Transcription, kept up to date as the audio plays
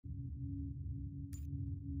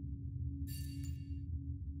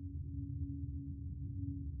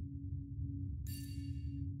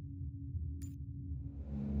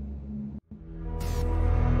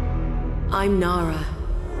I'm Nara.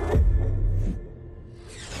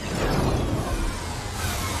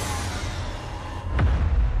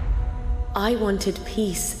 I wanted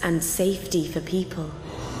peace and safety for people.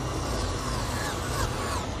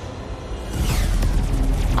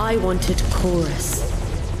 I wanted chorus,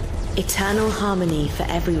 eternal harmony for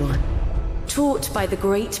everyone. Taught by the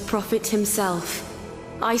great prophet himself,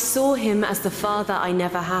 I saw him as the father I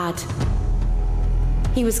never had.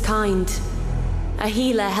 He was kind, a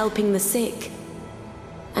healer helping the sick,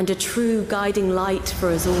 and a true guiding light for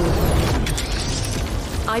us all.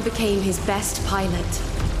 I became his best pilot,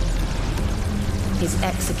 his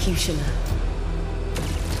executioner.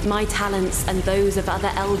 My talents and those of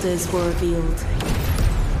other elders were revealed.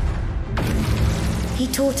 He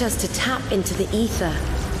taught us to tap into the ether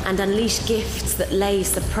and unleash gifts that lay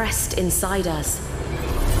suppressed inside us.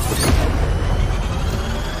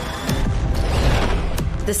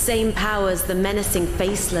 The same powers the menacing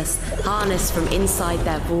faceless harness from inside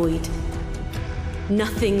their void.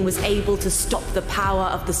 Nothing was able to stop the power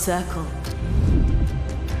of the circle.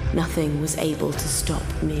 Nothing was able to stop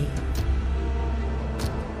me.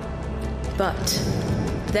 But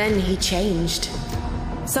then he changed.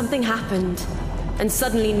 Something happened, and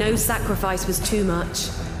suddenly no sacrifice was too much.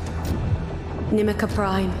 Nimica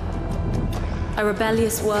Prime. A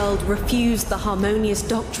rebellious world refused the harmonious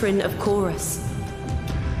doctrine of chorus.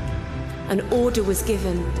 An order was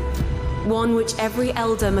given, one which every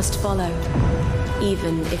elder must follow,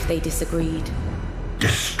 even if they disagreed.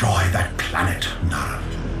 Destroy that planet, Nara.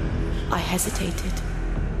 I hesitated.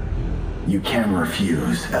 You can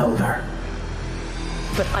refuse, Elder.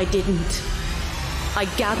 But I didn't. I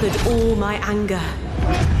gathered all my anger.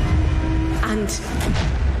 And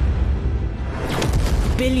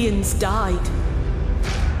billions died.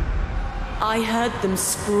 I heard them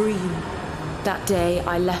scream. That day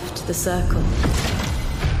I left the circle.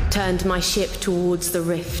 Turned my ship towards the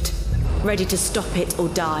rift, ready to stop it or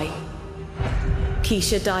die.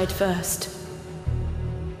 Keisha died first.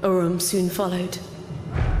 Urum soon followed.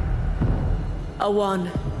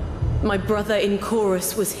 Awan, my brother in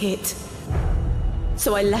chorus, was hit.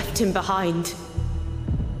 So I left him behind.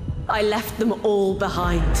 I left them all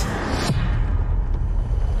behind.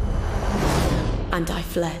 And I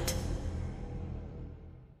fled.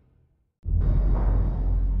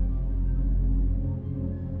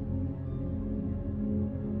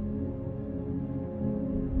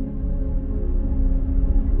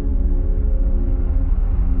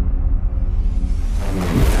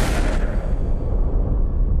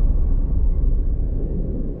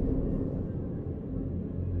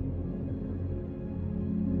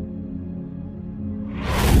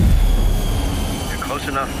 Close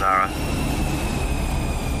enough, Nara.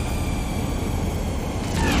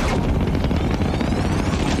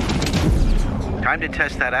 Time to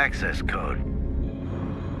test that access code.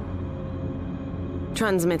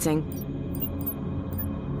 Transmitting.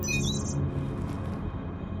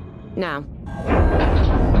 Now.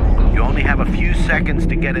 You only have a few seconds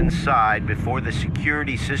to get inside before the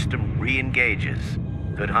security system re-engages.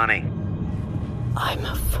 Good hunting. I'm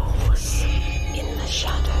a force in the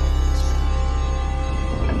shadows.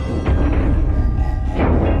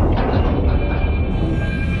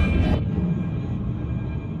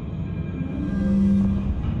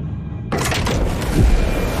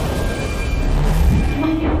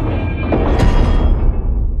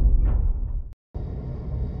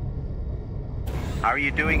 How are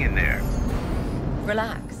you doing in there?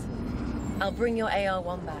 Relax. I'll bring your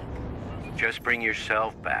AR-1 back. Just bring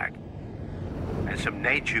yourself back. And some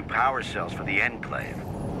Neju power cells for the Enclave.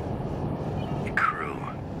 The crew.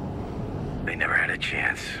 They never had a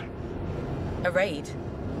chance. A raid?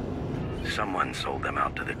 Someone sold them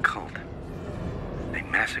out to the cult. They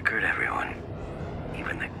massacred everyone.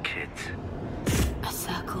 Even the kids. A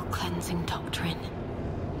circle cleansing doctrine.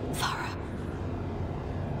 Thorough.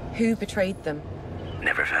 Who betrayed them?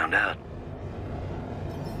 Never found out.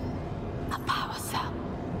 A power cell.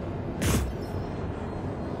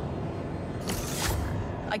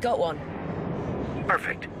 I got one.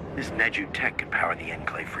 Perfect. This Neju tech can power the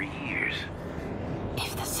Enclave for years.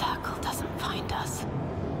 If the circle doesn't find us,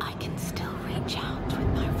 I can still reach out with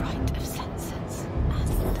my right of senses and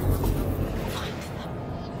find them.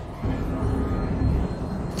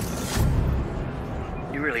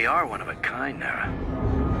 You really are one of a kind, Nara.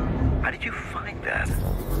 How did you find that?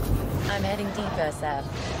 I'm heading deeper, Seb.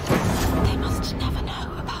 They must never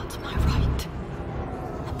know about my right.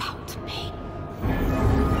 About me.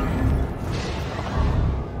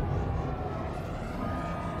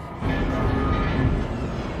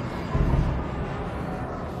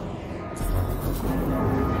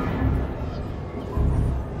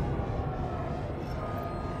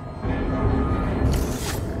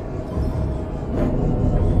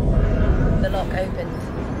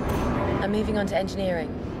 I'm moving on to engineering.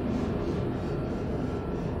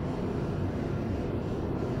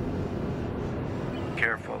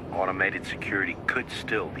 Careful, automated security could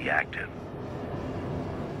still be active.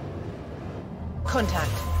 Contact.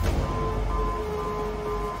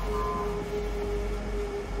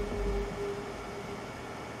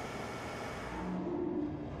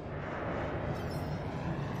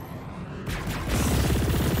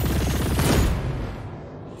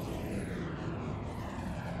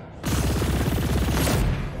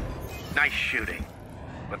 Nice shooting,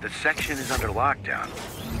 but the section is under lockdown.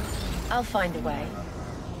 I'll find a way.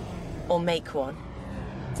 Or make one.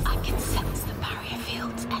 I can sense the barrier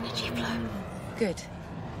field's energy flow. Good.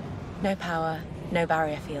 No power, no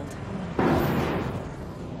barrier field.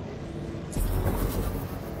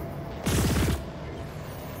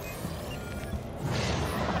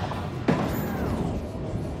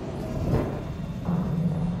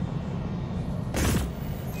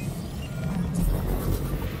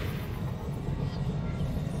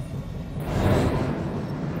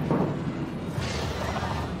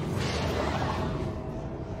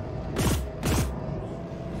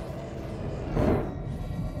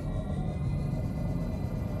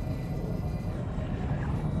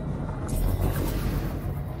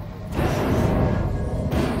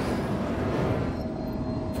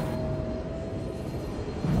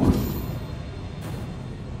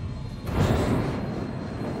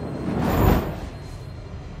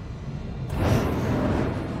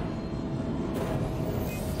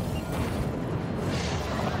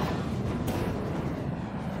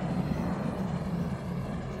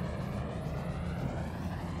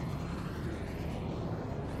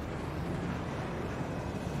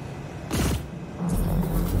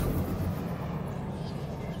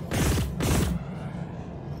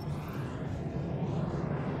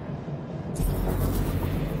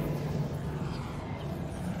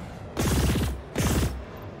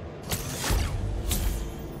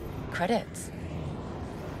 Credits.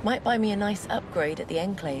 Might buy me a nice upgrade at the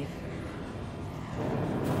Enclave.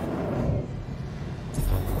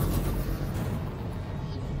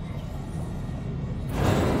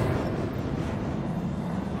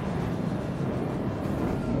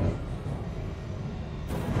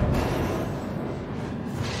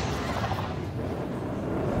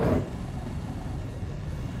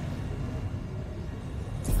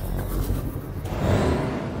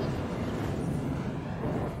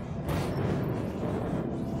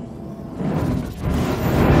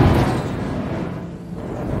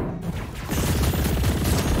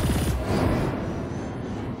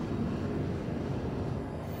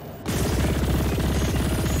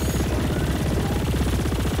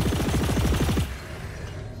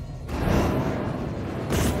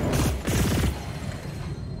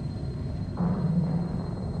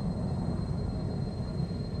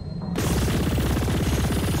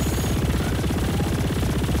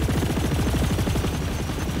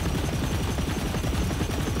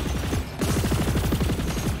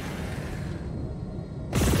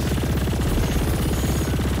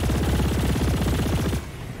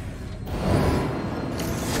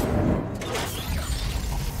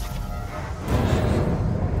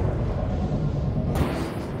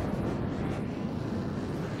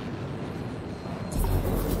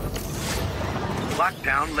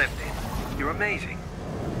 Lockdown lifted. You're amazing.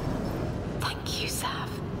 Thank you, Sav.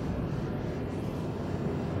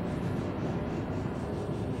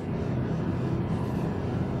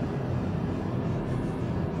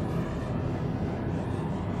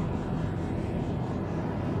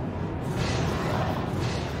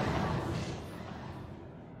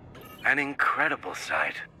 An incredible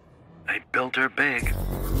sight. They built her big.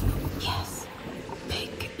 Yes.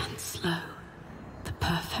 Big and slow. The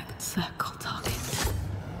perfect circle target.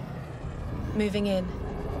 Moving in.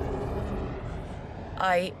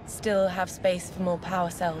 I still have space for more power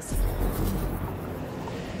cells.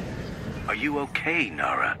 Are you okay,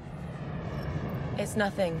 Nara? It's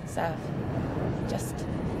nothing, Sav. Just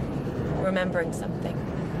remembering something.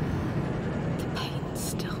 The pain's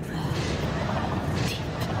still there.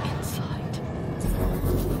 Deep inside.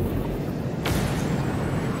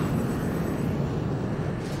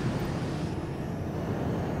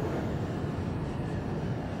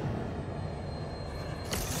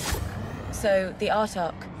 So, the art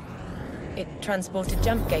arc, it transported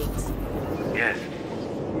jump gates. Yes.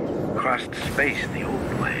 Crossed space the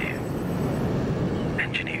old way.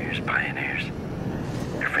 Engineers, pioneers,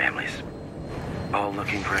 their families, all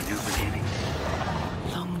looking for a new beginning.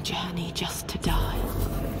 Long journey just to die.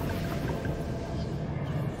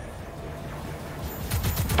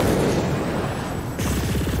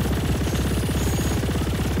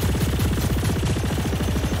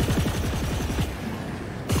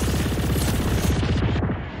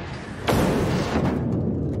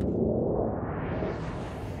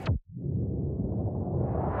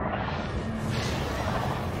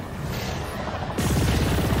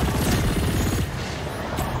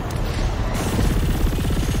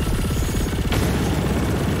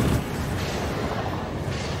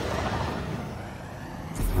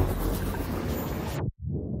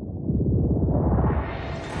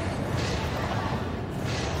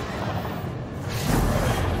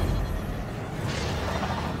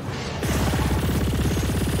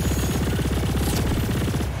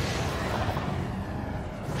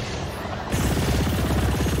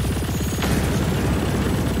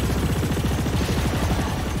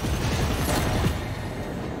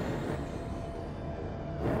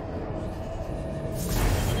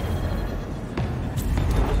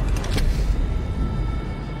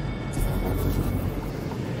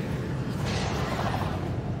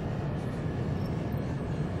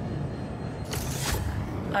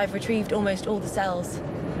 I've retrieved almost all the cells.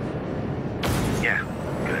 Yeah,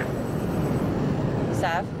 good.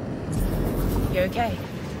 Sav? You okay?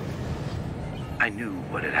 I knew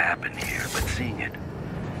what had happened here, but seeing it,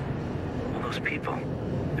 all those people,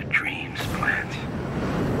 their dreams, plans,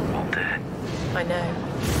 all dead. I know.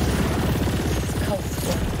 It's cult's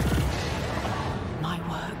work. My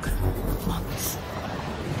work, once,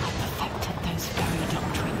 I perfected those very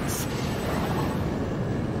doctrines.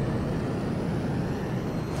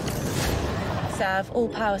 Sav, all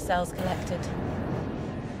power cells collected.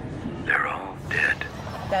 They're all dead.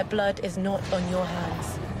 Their blood is not on your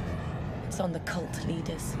hands. It's on the cult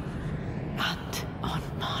leaders. And on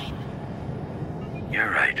mine. You're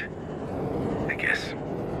right. I guess.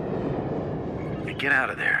 Get out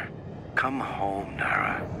of there. Come home,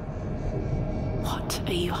 Nara. What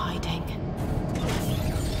are you hiding?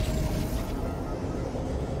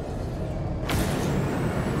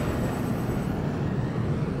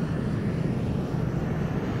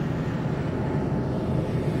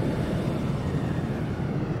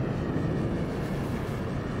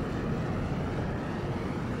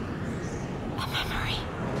 A memory.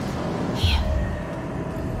 Here.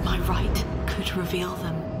 My right could reveal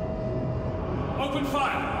them. Open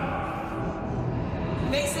fire!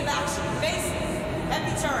 Evasive action. Evasive.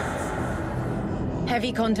 Heavy turrets.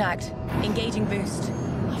 Heavy contact. Engaging boost.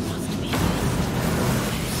 I must be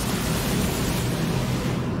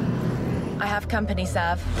I have company,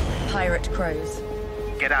 Sav. Pirate crows.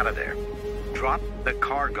 Get out of there. Drop the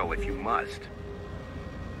cargo if you must.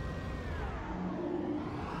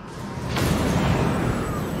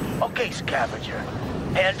 Okay, Scavenger.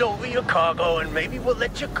 Hand over your cargo and maybe we'll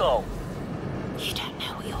let you go. You don't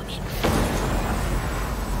know what you're in.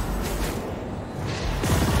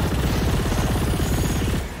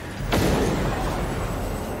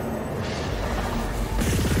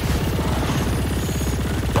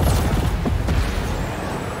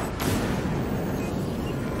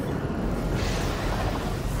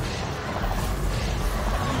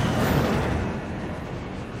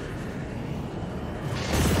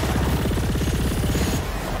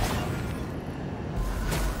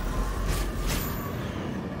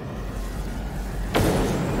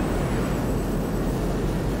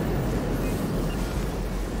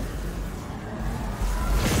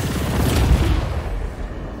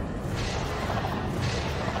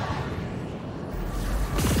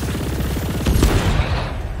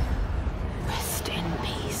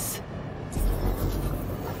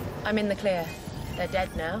 I'm in the clear. They're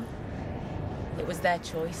dead now. It was their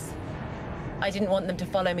choice. I didn't want them to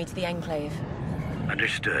follow me to the Enclave.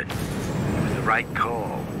 Understood. It was the right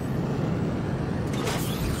call.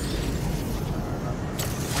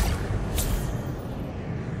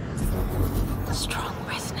 Strong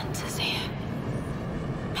resonances here.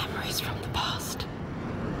 Memories from the past.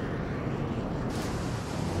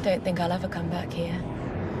 Don't think I'll ever come back here.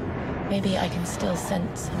 Maybe I can still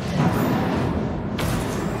sense something.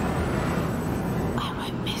 I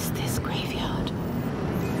won't miss this graveyard.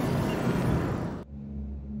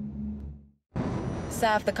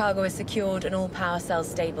 Sav, the cargo is secured and all power cells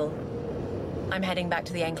stable. I'm heading back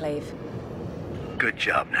to the Enclave. Good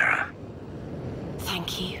job, Nara.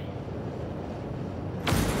 Thank you.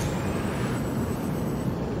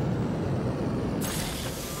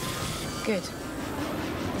 Good.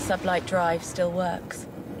 The sublight drive still works.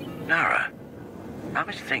 Nara, I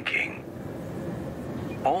was thinking,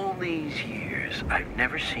 all these years, I've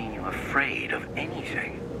never seen you afraid of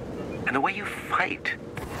anything. And the way you fight,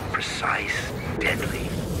 precise, deadly.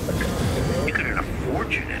 You could earn a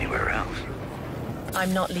fortune anywhere else.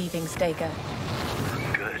 I'm not leaving Stega.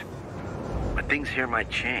 Good. But things here might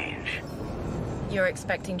change. You're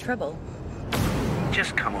expecting trouble?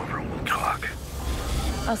 Just come over and we'll talk.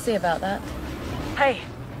 I'll see about that. Hey,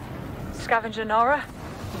 Scavenger Nara.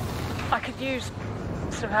 I could use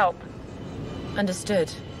some help.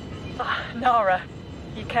 Understood. Nara,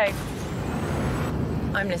 you came.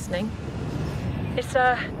 I'm listening. It's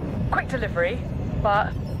a quick delivery,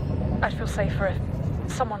 but I'd feel safer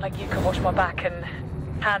if someone like you could watch my back and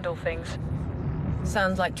handle things.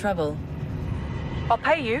 Sounds like trouble. I'll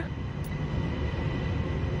pay you.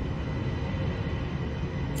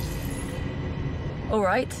 All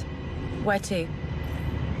right. Where to?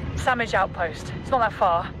 Samage Outpost. It's not that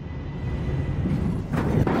far.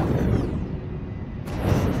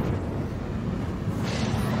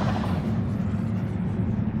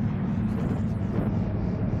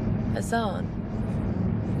 Hassan.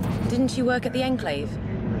 Didn't you work at the Enclave?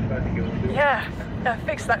 Yeah, I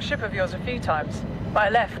fixed that ship of yours a few times, but I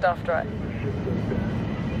left after I...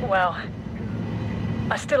 Well,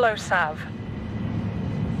 I still owe Sav.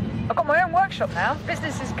 I've got my own workshop now.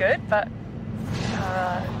 Business is good, but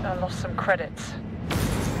I lost some credits.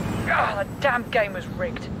 The damn game was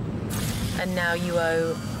rigged. And now you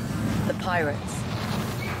owe the pirates.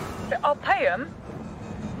 I'll pay them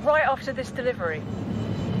right after this delivery.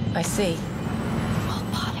 I see. While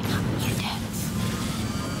piling up new debts.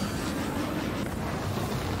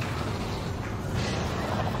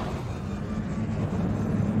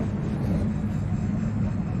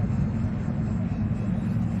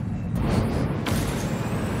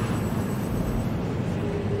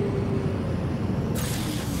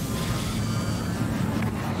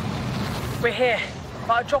 We're here,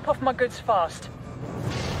 but I'll drop off my goods fast.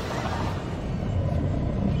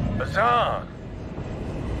 Bazan!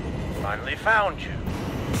 Finally found you.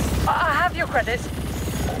 I have your credits.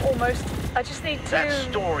 Almost. I just need to... That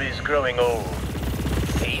story's growing old.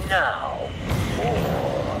 Hey now.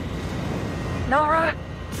 More. Nara,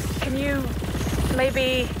 can you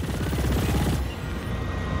maybe...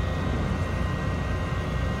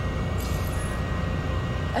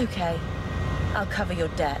 Okay. I'll cover your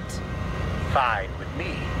debt. Fine with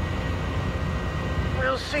me.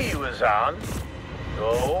 We'll see you, Azan. You're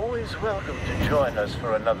always welcome to join us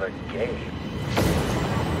for another game.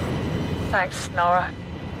 Thanks, Nara.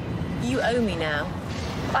 You owe me now.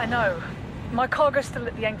 I know. My cargo's still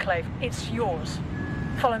at the Enclave. It's yours.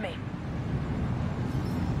 Follow me.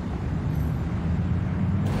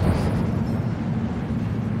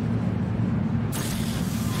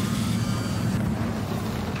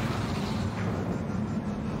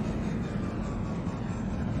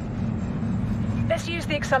 Let's use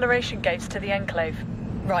the acceleration gates to the Enclave.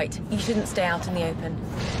 Right, you shouldn't stay out in the open.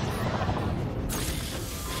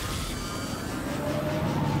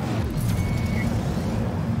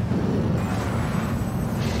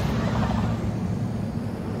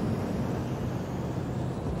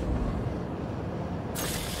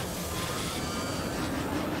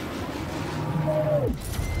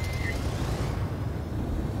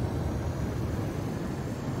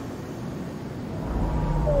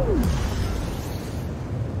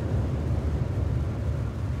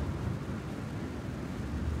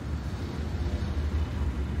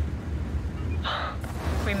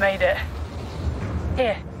 We made it.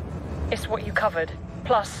 Here, it's what you covered,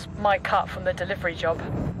 plus my cut from the delivery job.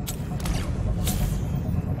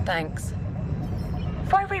 Thanks.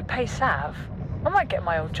 If I repay Sav, I might get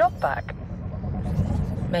my old job back.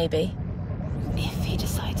 Maybe. If he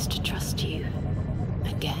decides to trust you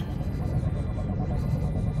again.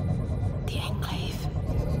 The Enclave.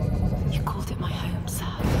 You called it my home,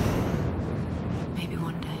 Sav. Maybe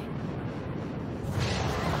one day.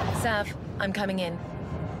 Sav, I'm coming in.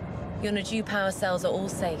 Your Naju power cells are all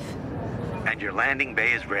safe. And your landing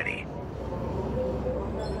bay is ready.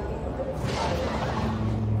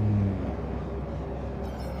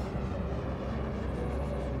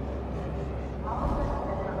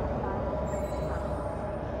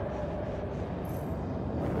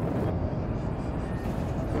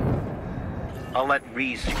 I'll let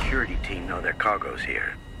Ree's security team know their cargo's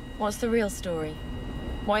here. What's the real story?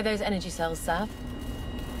 Why those energy cells, Sav?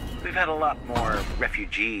 We've had a lot more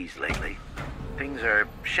refugees lately. Things are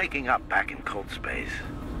shaking up back in cold space.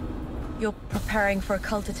 You're preparing for a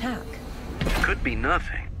cult attack? Could be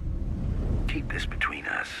nothing. Keep this between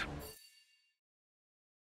us.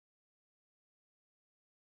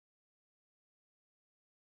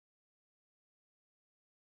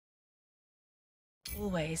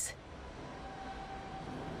 Always.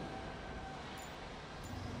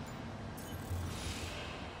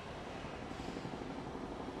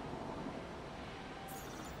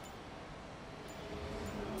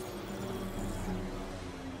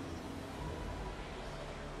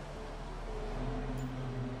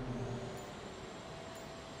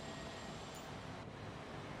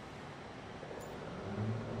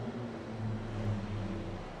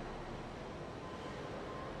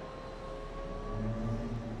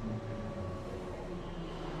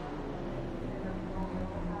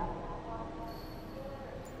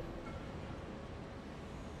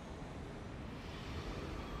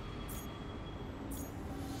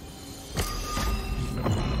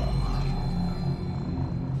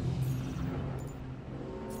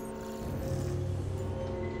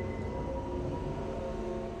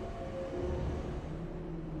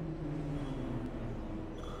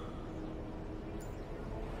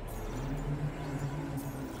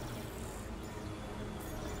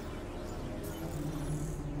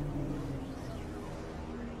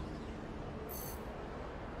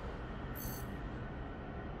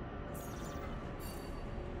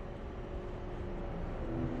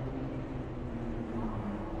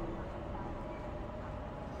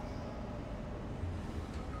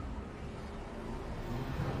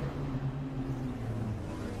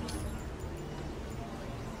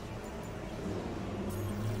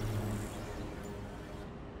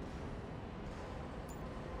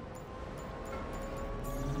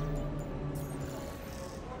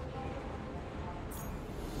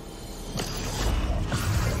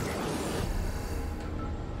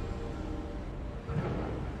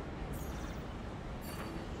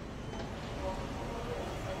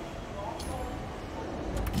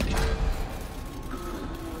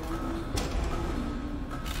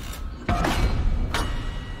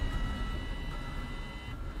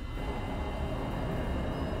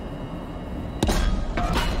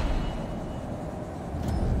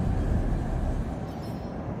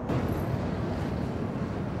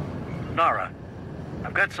 Nara,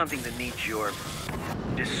 I've got something that needs your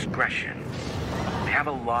discretion. We have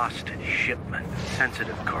a lost shipment,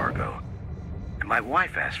 sensitive cargo. And my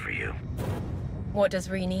wife asked for you. What does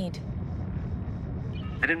Ree need?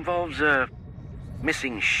 It involves a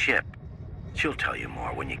missing ship. She'll tell you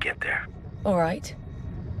more when you get there. All right.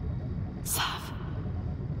 Sav,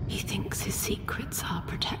 he thinks his secrets are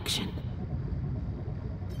protection.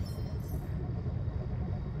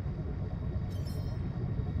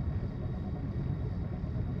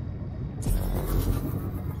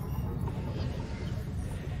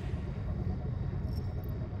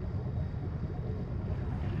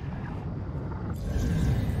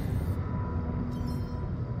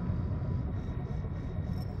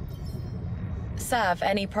 Sav,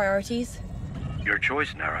 any priorities? Your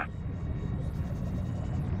choice, Nara.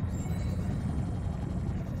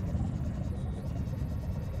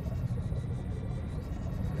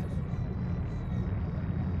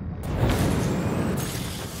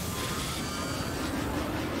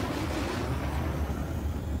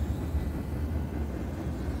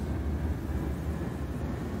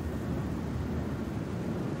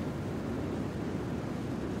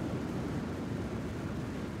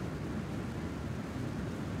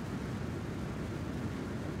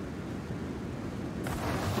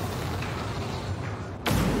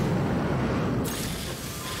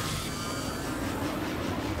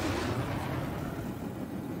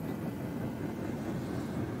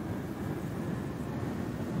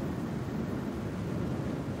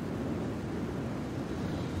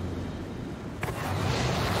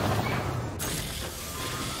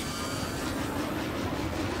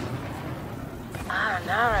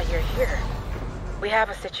 Nara, you're here. We have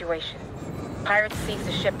a situation. Pirates seized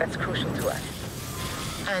a ship that's crucial to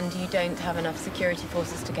us. And you don't have enough security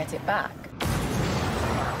forces to get it back?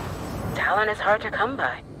 Talent is hard to come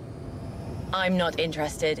by. I'm not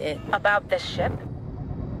interested in... About this ship?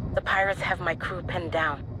 The pirates have my crew pinned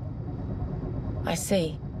down. I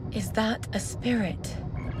see. Is that a spirit?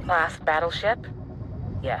 Last battleship?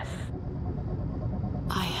 Yes.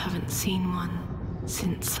 I haven't seen one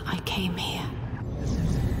since I came here.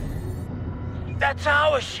 That's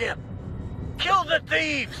our ship! Kill the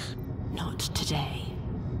thieves! Not today.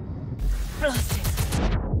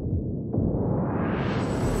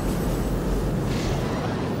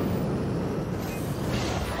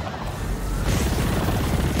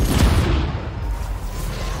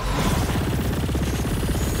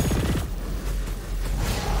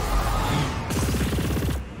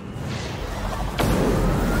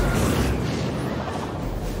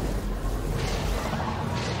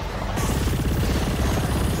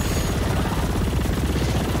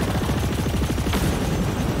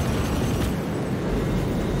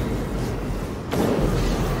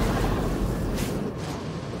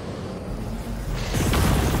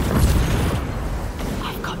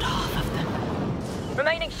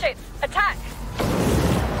 Remaining ships, attack!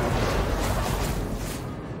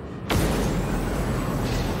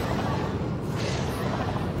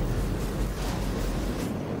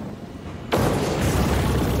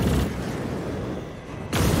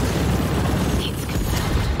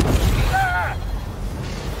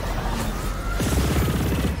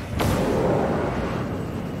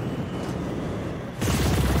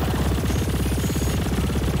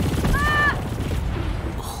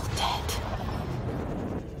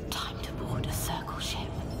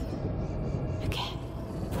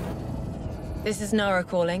 This is Nara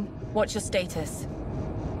calling. What's your status?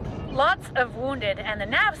 Lots of wounded, and the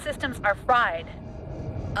nav systems are fried.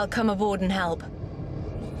 I'll come aboard and help.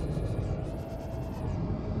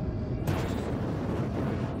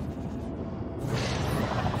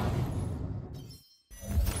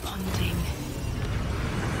 Bonding.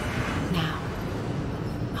 Now,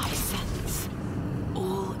 I sense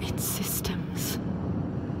all its systems,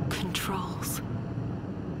 controls,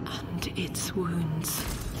 and its wounds.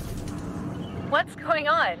 What's going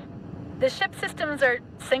on? The ship systems are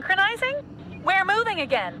synchronizing? We're moving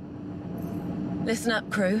again. Listen up,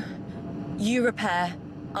 crew. You repair,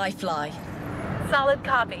 I fly. Solid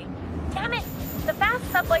copy. Damn it! The fast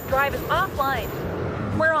sublight drive is offline.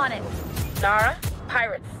 We're on it. Nara,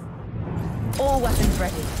 pirates. All weapons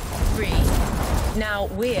ready. Free. Now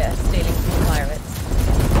we're stealing from pirates.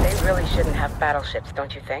 They really shouldn't have battleships,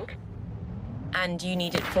 don't you think? And you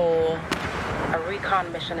need it for... A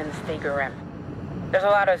recon mission in the Steger Rim. There's a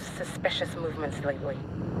lot of suspicious movements lately.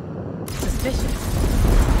 Suspicious?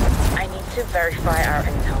 I need to verify our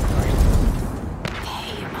intel first.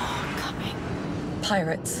 They are coming.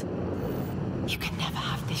 Pirates. You can never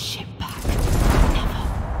have this ship back. Never.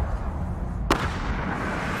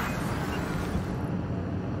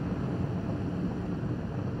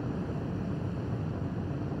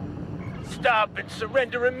 stop and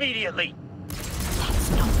surrender immediately. That's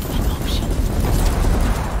not an option.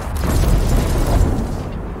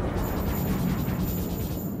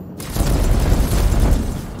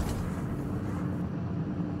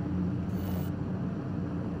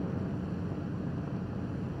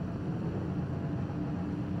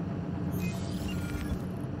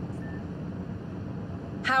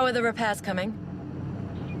 How are the repairs coming?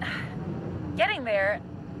 Getting there.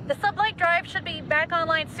 The sublight drive should be back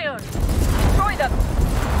online soon. Destroy them!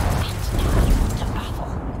 And now to battle.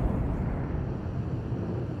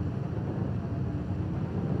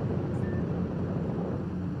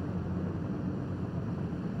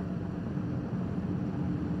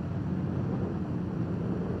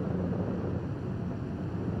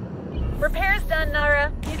 Repairs done,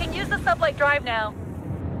 Nara. You can use the sublight drive now.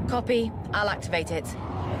 Copy. I'll activate it.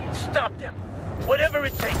 Stop them. Whatever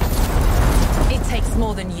it takes. It takes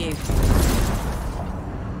more than you.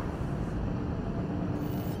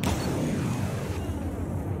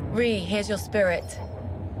 Ree, here's your spirit.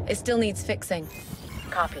 It still needs fixing.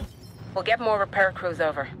 Copy. We'll get more repair crews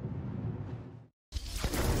over.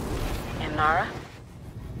 And Nara?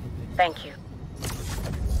 Thank you.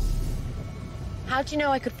 How'd you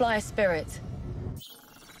know I could fly a spirit?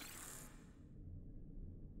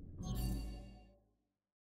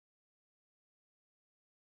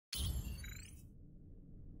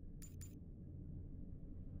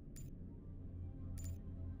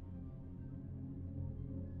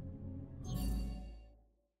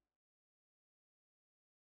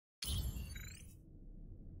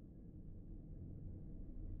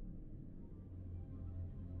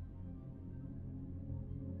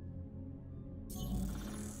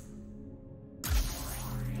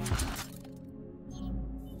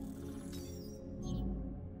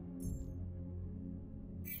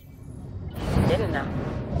 Didn't know.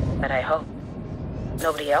 But I hope.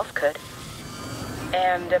 Nobody else could.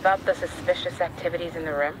 And about the suspicious activities in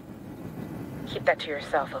the rim? Keep that to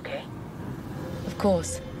yourself, okay? Of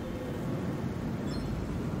course.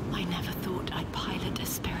 I never thought I'd pilot a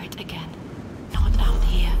spirit again. Not out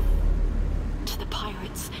here. To the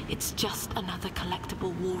pirates, it's just another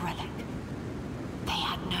collectible war relic. They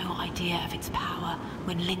had no idea of its power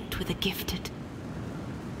when linked with a gifted.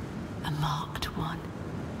 A marked one.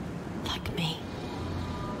 Like me.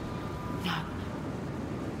 No.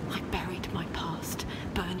 I buried my past,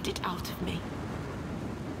 burned it out of me.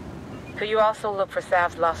 Could you also look for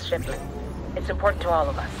Sav's lost shipment? It's important to all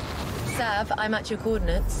of us. Sav, I'm at your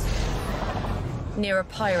coordinates. Near a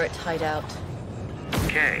pirate hideout.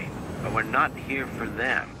 Okay, but we're not here for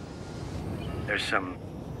them. There's some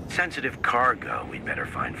sensitive cargo we'd better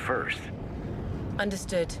find first.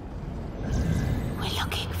 Understood. We're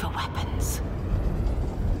looking for weapons.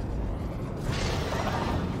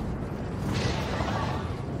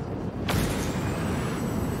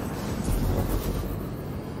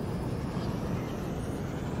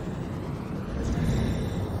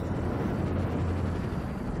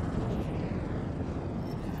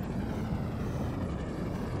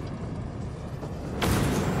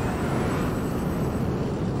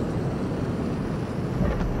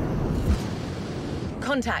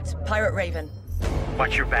 Contact, Pirate Raven.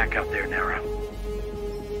 Watch your back out there, Nara.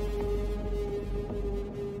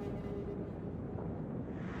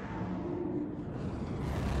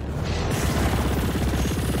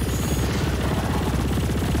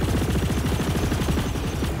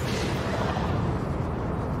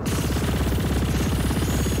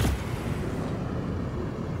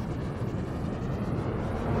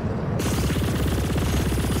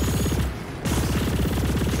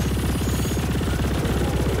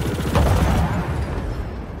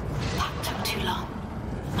 That took too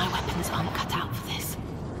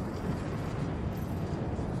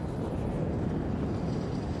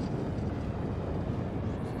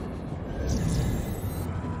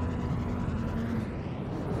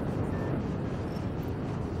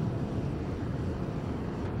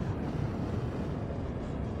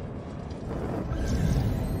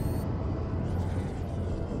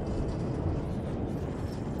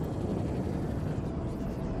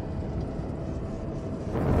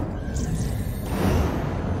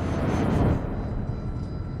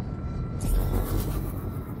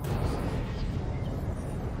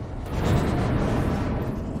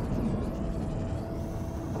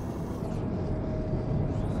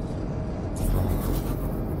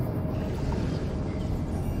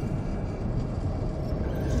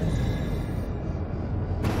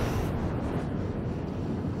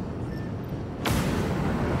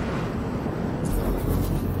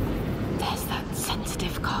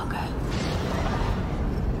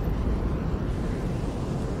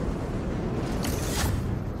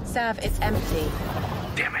Sav, it's empty.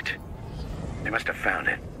 Damn it. They must have found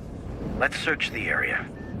it. Let's search the area.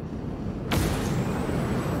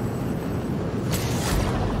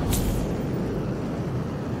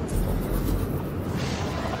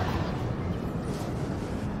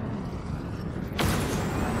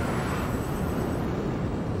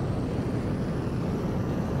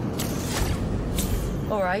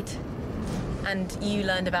 All right. And you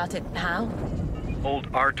learned about it how?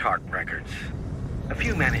 Old Artark records. A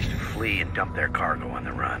few managed to flee and dump their cargo on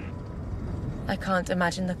the run. I can't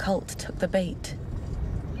imagine the cult took the bait.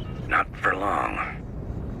 Not for long.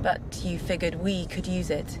 But you figured we could use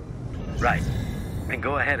it. Right. And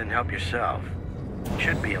go ahead and help yourself.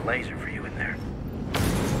 Should be a laser for you in there.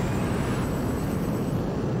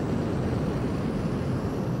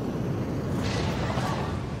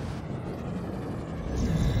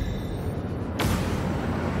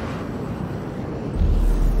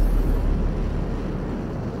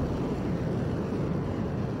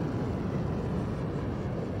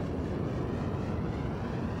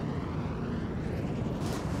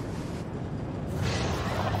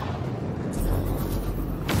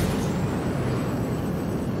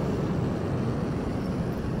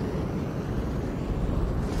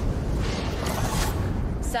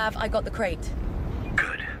 Sav, I got the crate.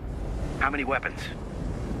 Good. How many weapons?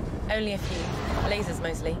 Only a few. Lasers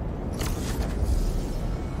mostly.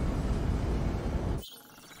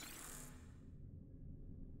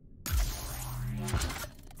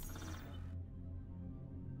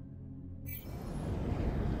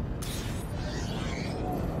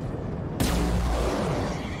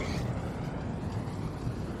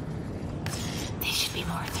 They should be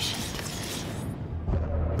more efficient.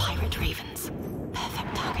 Pirate ravens.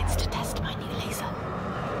 Perfect targets to test my new laser.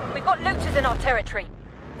 We've got looters in our territory.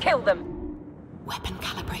 Kill them. Weapon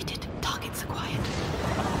calibrated. Targets acquired.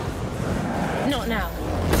 Not now.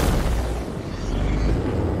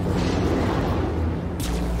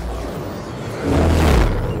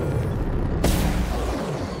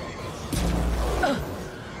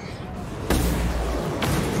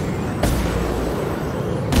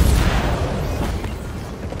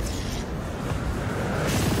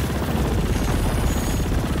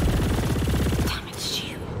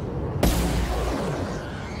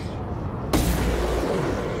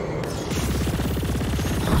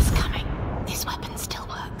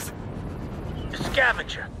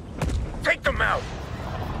 Scavenger! Take them out!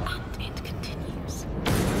 And it continues.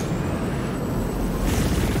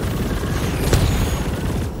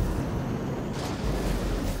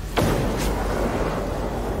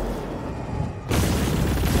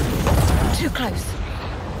 Too close.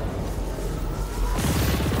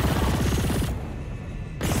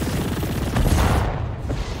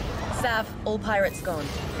 Sav, all pirates gone.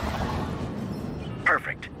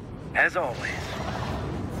 Perfect. As always.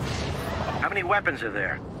 How many weapons are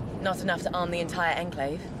there? Not enough to arm the entire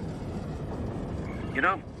enclave. You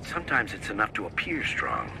know, sometimes it's enough to appear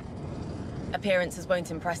strong. Appearances won't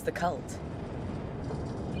impress the cult.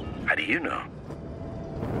 How do you know?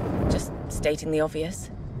 Just stating the obvious.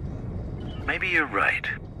 Maybe you're right.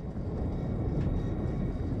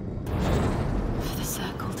 For the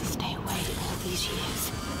Circle to stay away all these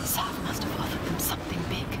years, Sav must have offered them something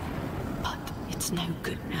big. But it's no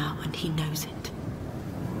good now, and he knows it.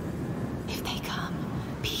 If they come,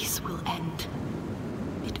 peace will end.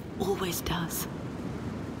 It always does.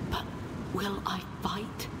 But will I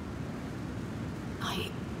fight?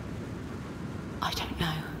 I don't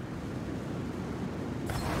know.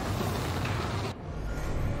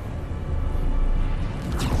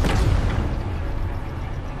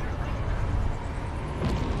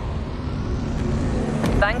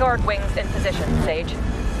 Vanguard wings in position, Sage.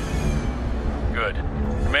 Good.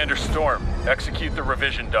 Commander Storm, execute the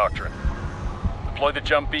revision doctrine. Deploy the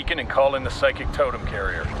jump beacon and call in the psychic totem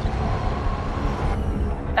carrier.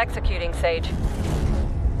 Executing, Sage.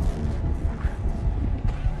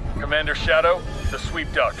 Commander Shadow, the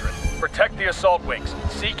sweep doctrine. Protect the assault wings.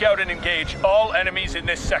 Seek out and engage all enemies in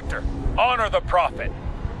this sector. Honor the Prophet.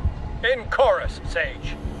 In chorus,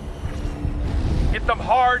 Sage. Hit them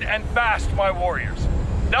hard and fast, my warriors.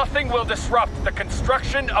 Nothing will disrupt the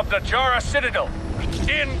construction of the Jara Citadel.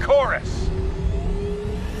 In chorus.